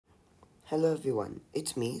Hello everyone,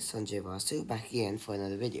 it's me Sanjay Vasu back again for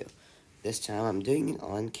another video. This time I'm doing it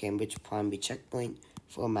on Cambridge Primary Checkpoint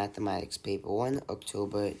for Mathematics Paper 1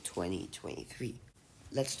 October 2023.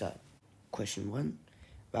 Let's start. Question 1.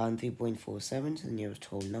 Round 3.47 to the nearest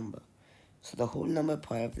whole number. So the whole number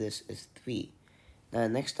part of this is 3. Now the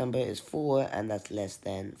next number is 4 and that's less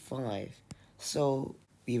than 5. So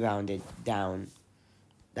we round it down.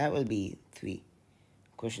 That will be 3.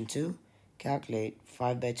 Question 2. Calculate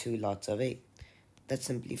 5 by 2 lots of 8. That's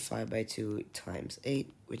simply 5 by 2 times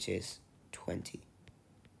 8, which is 20.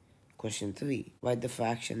 Question 3. Write the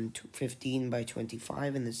fraction 15 by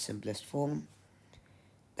 25 in its simplest form.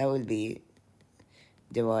 That will be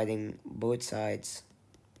dividing both sides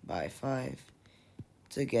by 5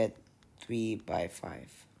 to get 3 by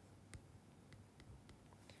 5.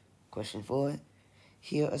 Question 4.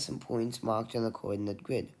 Here are some points marked on the coordinate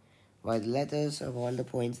grid. Write the letters of all the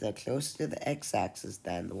points that are closer to the x-axis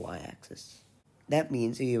than the y-axis. That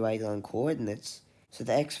means if you write on coordinates, so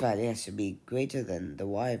the x value has to be greater than the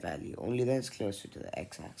y value, only then it's closer to the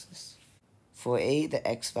x-axis. For A, the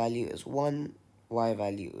x value is 1, y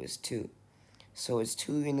value is 2. So it's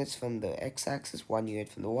 2 units from the x-axis, 1 unit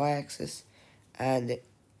from the y-axis, and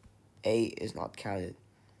A is not counted.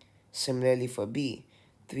 Similarly for B,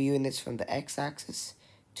 3 units from the x-axis,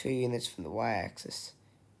 2 units from the y-axis.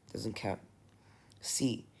 Doesn't count.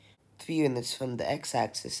 C, 3 units from the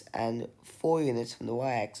x-axis and 4 units from the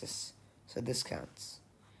y-axis. So this counts.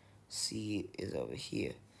 C is over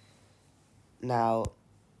here. Now,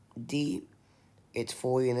 D, it's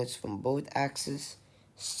 4 units from both axes.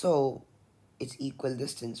 So it's equal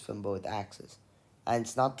distance from both axes. And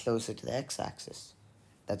it's not closer to the x-axis.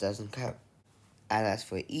 That doesn't count. And as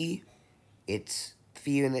for E, it's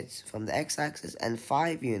 3 units from the x-axis and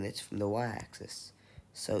 5 units from the y-axis.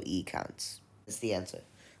 So E counts. That's the answer.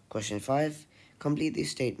 Question 5. Complete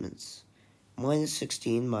these statements. Minus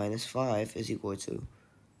 16 minus 5 is equal to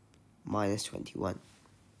minus 21.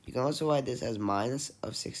 You can also write this as minus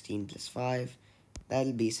of 16 plus 5.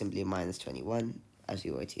 That'll be simply minus 21 as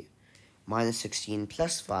we write here. Minus 16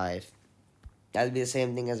 plus 5. That'll be the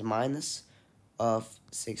same thing as minus of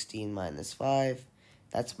 16 minus 5.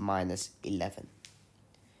 That's minus 11.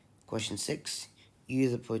 Question 6.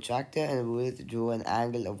 Use a protractor and a ruler to draw an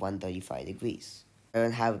angle of 135 degrees. I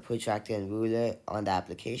don't have a protractor and ruler on the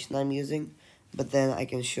application I'm using, but then I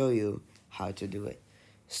can show you how to do it.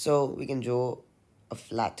 So we can draw a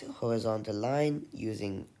flat horizontal line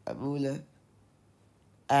using a ruler,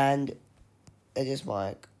 and I just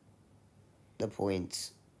mark the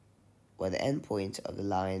points or the end points of the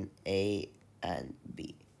line A and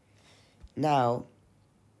B. Now,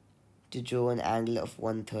 to draw an angle of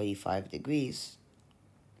 135 degrees,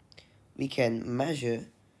 we can measure,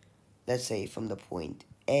 let's say from the point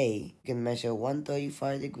A, we can measure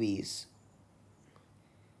 135 degrees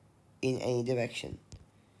in any direction.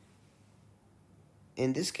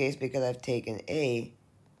 In this case, because I've taken A,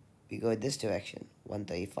 we go this direction,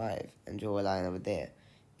 135, and draw a line over there.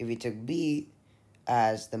 If we took B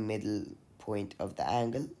as the middle point of the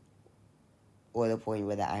angle, or the point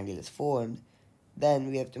where the angle is formed,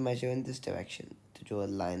 then we have to measure in this direction to draw a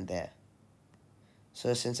line there.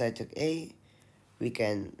 So since I took A, we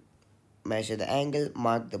can measure the angle,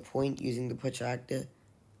 mark the point using the protractor,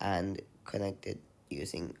 and connect it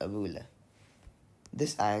using a ruler.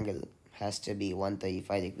 This angle has to be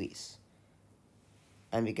 135 degrees.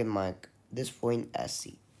 And we can mark this point as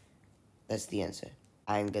C. That's the answer.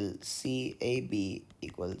 Angle CAB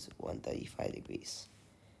equals 135 degrees.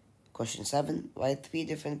 Question 7. Write 3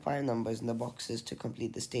 different prime numbers in the boxes to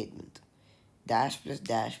complete the statement. Dash plus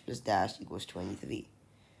dash plus dash equals 23.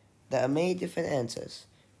 There are many different answers.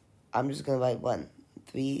 I'm just going to write one.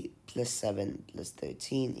 3 plus 7 plus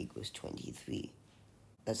 13 equals 23.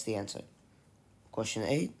 That's the answer. Question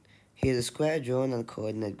 8. Here's a square drawn on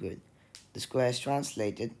coordinate grid. The square is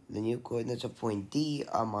translated. The new coordinates of point D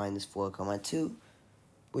are minus 4, 2,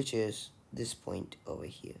 which is this point over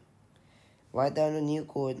here. Write down the new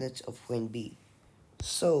coordinates of point B.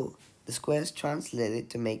 So, the square is translated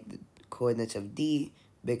to make the coordinates of D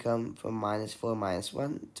become from minus 4, minus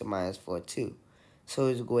 1 to minus 4, 2. So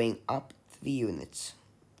it's going up 3 units.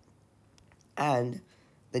 And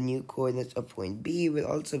the new coordinates of point B will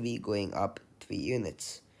also be going up 3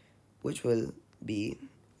 units, which will be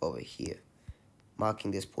over here.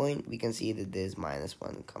 Marking this point, we can see that there's minus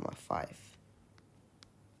 1, 5.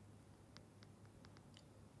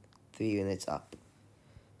 3 units up.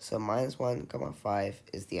 So minus 1, 5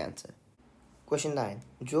 is the answer. Question 9.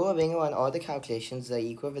 Draw a ring on all the calculations that are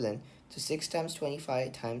equivalent to 6 times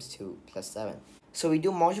 25 times 2 plus 7. So we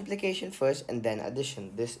do multiplication first and then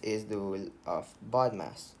addition. This is the rule of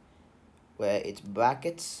BODMAS. where it's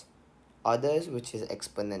brackets, others, which is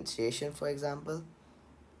exponentiation, for example,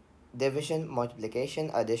 division, multiplication,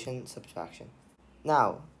 addition, subtraction.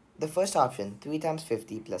 Now, the first option, 3 times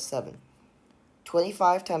 50 plus 7.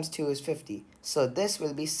 25 times 2 is 50, so this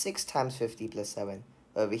will be 6 times 50 plus 7.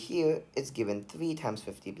 Over here, it's given 3 times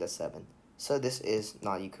 50 plus 7, so this is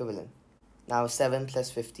not equivalent. Now, 7 plus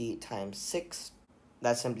 50 times 6,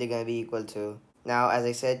 that's simply going to be equal to, now as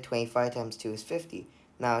I said, 25 times 2 is 50.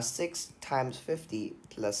 Now, 6 times 50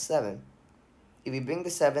 plus 7, if we bring the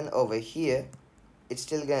 7 over here, it's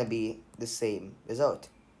still going to be the same result.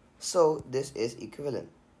 So, this is equivalent.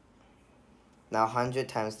 Now, 100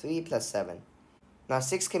 times 3 plus 7. Now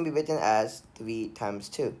 6 can be written as 3 times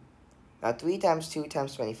 2. Now 3 times 2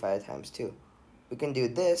 times 25 times 2. We can do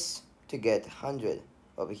this to get 100.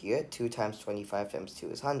 Over here, 2 times 25 times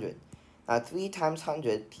 2 is 100. Now 3 times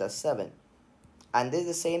 100 plus 7. And this is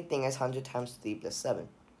the same thing as 100 times 3 plus 7.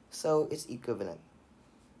 So it's equivalent.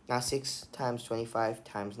 Now 6 times 25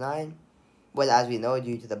 times 9. Well, as we know,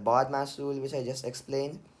 due to the BODMAS rule which I just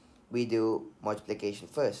explained, we do multiplication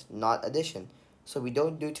first, not addition. So we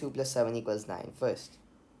don't do 2 plus 7 equals 9 first.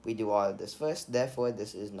 We do all of this first, therefore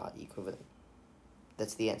this is not equivalent.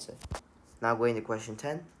 That's the answer. Now going to question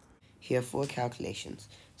 10. Here are 4 calculations.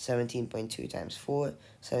 17.2 times 4,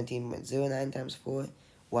 17.09 times 4,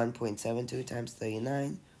 1.72 times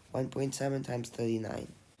 39, 1.7 times 39.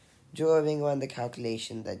 Draw a ring around the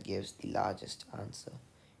calculation that gives the largest answer.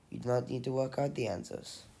 You do not need to work out the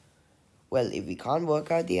answers. Well, if we can't work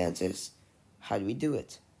out the answers, how do we do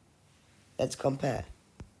it? Let's compare.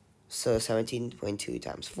 So 17.2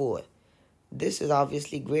 times 4. This is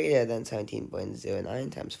obviously greater than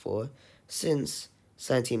 17.09 times 4 since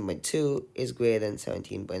 17.2 is greater than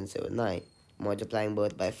 17.09. Multiplying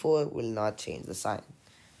both by 4 will not change the sign.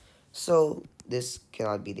 So this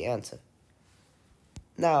cannot be the answer.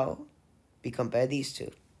 Now we compare these two.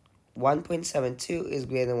 1.72 is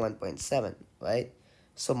greater than 1.7, right?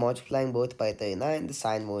 So multiplying both by 39, the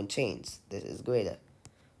sign won't change. This is greater.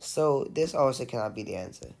 So this also cannot be the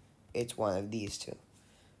answer. It's one of these two.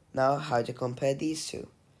 Now how to compare these two?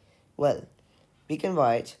 Well, we can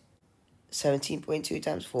write 17.2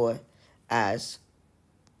 times 4 as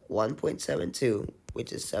 1.72,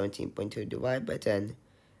 which is 17.2 divided by 10,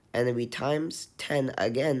 and then we times 10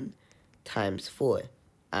 again times 4,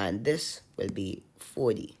 and this will be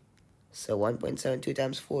 40. So 1.72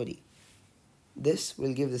 times 40. This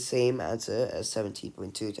will give the same answer as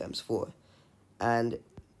 17.2 times 4. And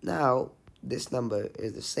now this number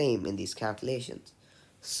is the same in these calculations.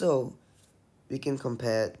 So we can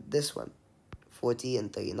compare this one, 40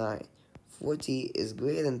 and 39. 40 is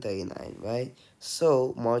greater than 39, right?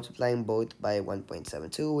 So multiplying both by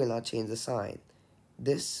 1.72 will not change the sign.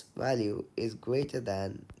 This value is greater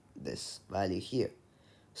than this value here.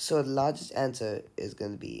 So the largest answer is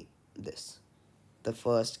going to be this, the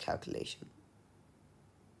first calculation.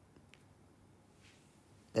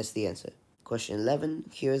 That's the answer. Question 11,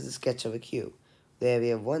 here is the sketch of a cube. The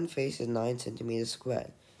area of one face is 9 centimeters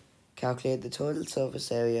squared. Calculate the total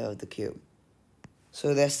surface area of the cube.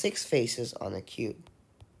 So there are 6 faces on a cube.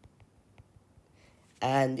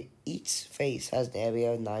 And each face has an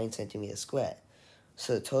area of 9 centimeters squared.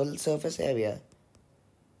 So the total surface area,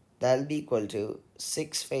 that'll be equal to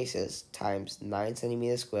 6 faces times 9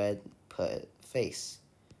 centimeters squared per face.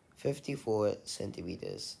 54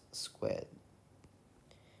 centimeters squared.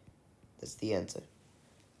 That's the answer.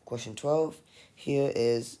 Question 12. Here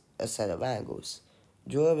is a set of angles.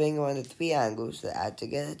 Draw a ring around the 3 angles that add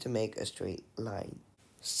together to make a straight line.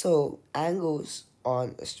 So angles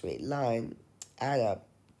on a straight line add up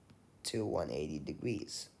to 180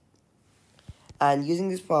 degrees. And using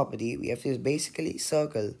this property, we have to basically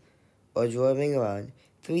circle or draw a ring around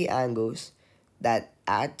 3 angles that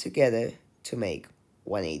add together to make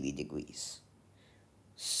 180 degrees.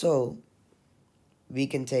 So we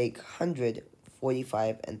can take 100,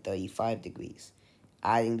 45, and 35 degrees.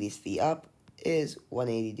 Adding these 3 up is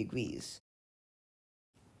 180 degrees.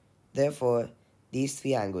 Therefore, these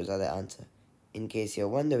 3 angles are the answer. In case you're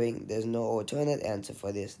wondering, there's no alternate answer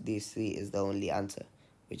for this. These 3 is the only answer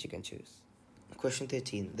which you can choose. Question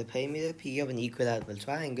 13. The perimeter P of an equilateral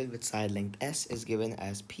triangle with side length S is given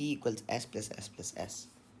as P equals S plus S plus S.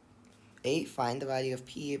 A. Find the value of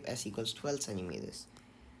P if S equals 12 centimeters.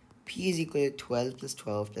 P is equal to 12 plus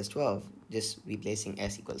 12 plus 12, just replacing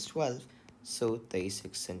S equals 12, so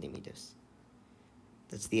 36 centimeters.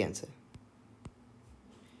 That's the answer.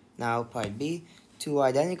 Now part B, 2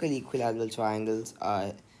 identical equilateral triangles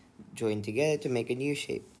are joined together to make a new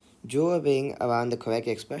shape. Draw a ring around the correct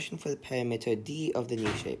expression for the perimeter D of the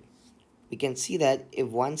new shape. we can see that if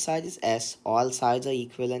one side is S, all sides are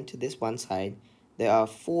equivalent to this one side. There are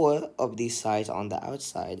 4 of these sides on the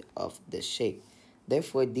outside of this shape.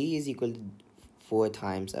 Therefore, D is equal to 4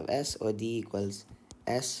 times of S, or D equals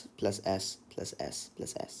S plus S plus S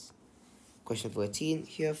plus S. Question 14.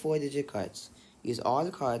 Here are 4-digit cards. Use all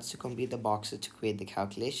cards to complete the boxes to create the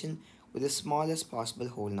calculation with the smallest possible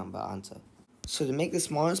whole number answer. So to make the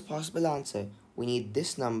smallest possible answer, we need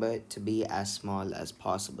this number to be as small as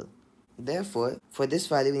possible. Therefore, for this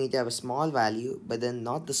value, we need to have a small value, but then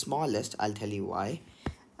not the smallest. I'll tell you why.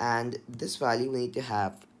 And this value, we need to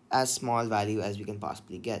have as small value as we can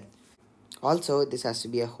possibly get. Also, this has to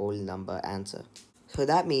be a whole number answer. So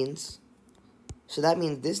that means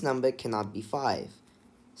this number cannot be 5.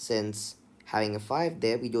 Since having a 5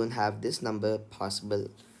 there, we don't have this number possible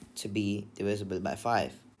to be divisible by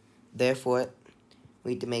 5. Therefore,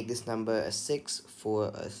 we need to make this number a 6, 4,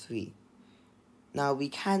 or 3. Now, we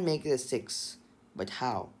can make it a 6, but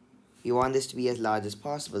how? We want this to be as large as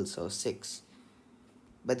possible, so 6.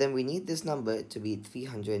 But then we need this number to be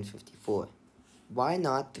 354. Why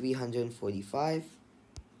not 345?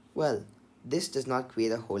 Well, this does not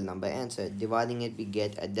create a whole number answer. Dividing it, we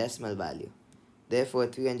get a decimal value. Therefore,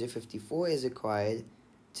 354 is required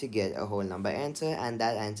to get a whole number answer, and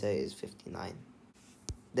that answer is 59.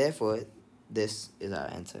 Therefore, this is our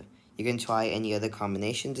answer. You can try any other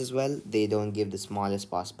combinations as well. They don't give the smallest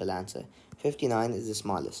possible answer. 59 is the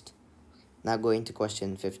smallest. Now going to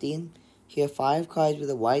question 15. Here are 5 cards with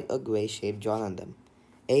a white or gray shape drawn on them.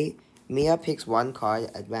 A. Mia picks one card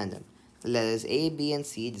at random. The letters A, B, and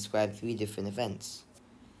C describe 3 different events.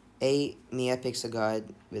 A. Mia picks a card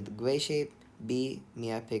with a gray shape. B.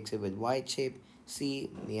 Mia picks it with white shape. C.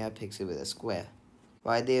 Mia picks it with a square.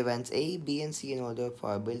 Write the events A, B, and C in order of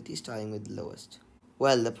probability, starting with the lowest.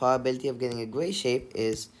 Well, the probability of getting a gray shape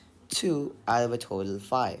is 2 out of a total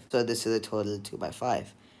 5. So this is a total 2 by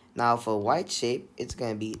 5. Now for a white shape, it's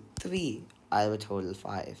going to be 3 out of a total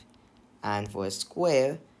 5. And for a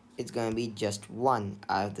square, it's going to be just 1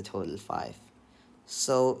 out of the total 5.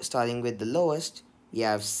 So starting with the lowest, we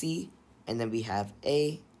have C, and then we have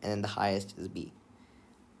A, and then the highest is B.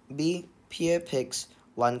 B. Pierre picks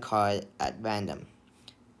one card at random.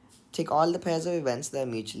 Take all the pairs of events that are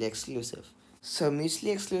mutually exclusive. So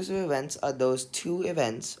mutually exclusive events are those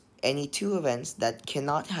any two events that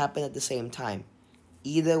cannot happen at the same time.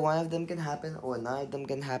 Either one of them can happen or none of them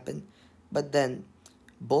can happen, but then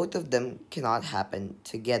both of them cannot happen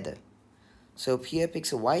together. So Pierre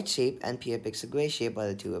picks a white shape and Pierre picks a gray shape are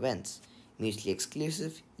the 2 events. Mutually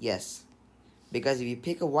exclusive? Yes. Because if you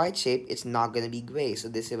pick a white shape, it's not going to be gray, so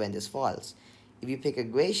this event is false. If you pick a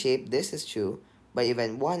gray shape, this is true, but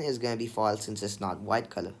event 1 is going to be false since it's not white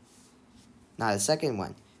color. Now the second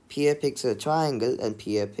one, Pierre picks a triangle and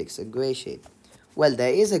Pierre picks a gray shape. Well,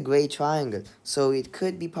 there is a gray triangle, so it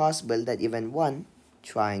could be possible that event 1,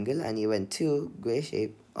 triangle, and event 2, gray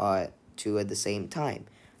shape, are true at the same time.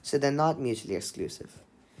 So they're not mutually exclusive.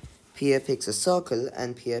 Pierre picks a circle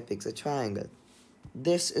and Pierre picks a triangle.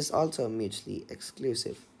 This is also mutually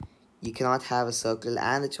exclusive. You cannot have a circle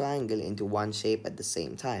and a triangle into one shape at the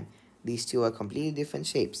same time. These two are completely different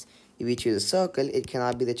shapes. If you choose a circle, it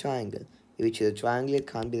cannot be the triangle. If you choose a triangle, it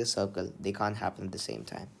can't be the circle. They can't happen at the same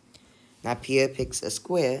time. Now Pierre picks a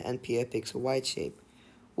square and Pierre picks a white shape.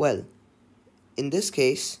 Well, in this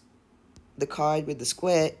case, the card with the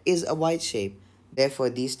square is a white shape. Therefore,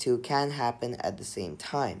 these two can happen at the same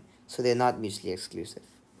time. So they're not mutually exclusive.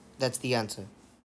 That's the answer.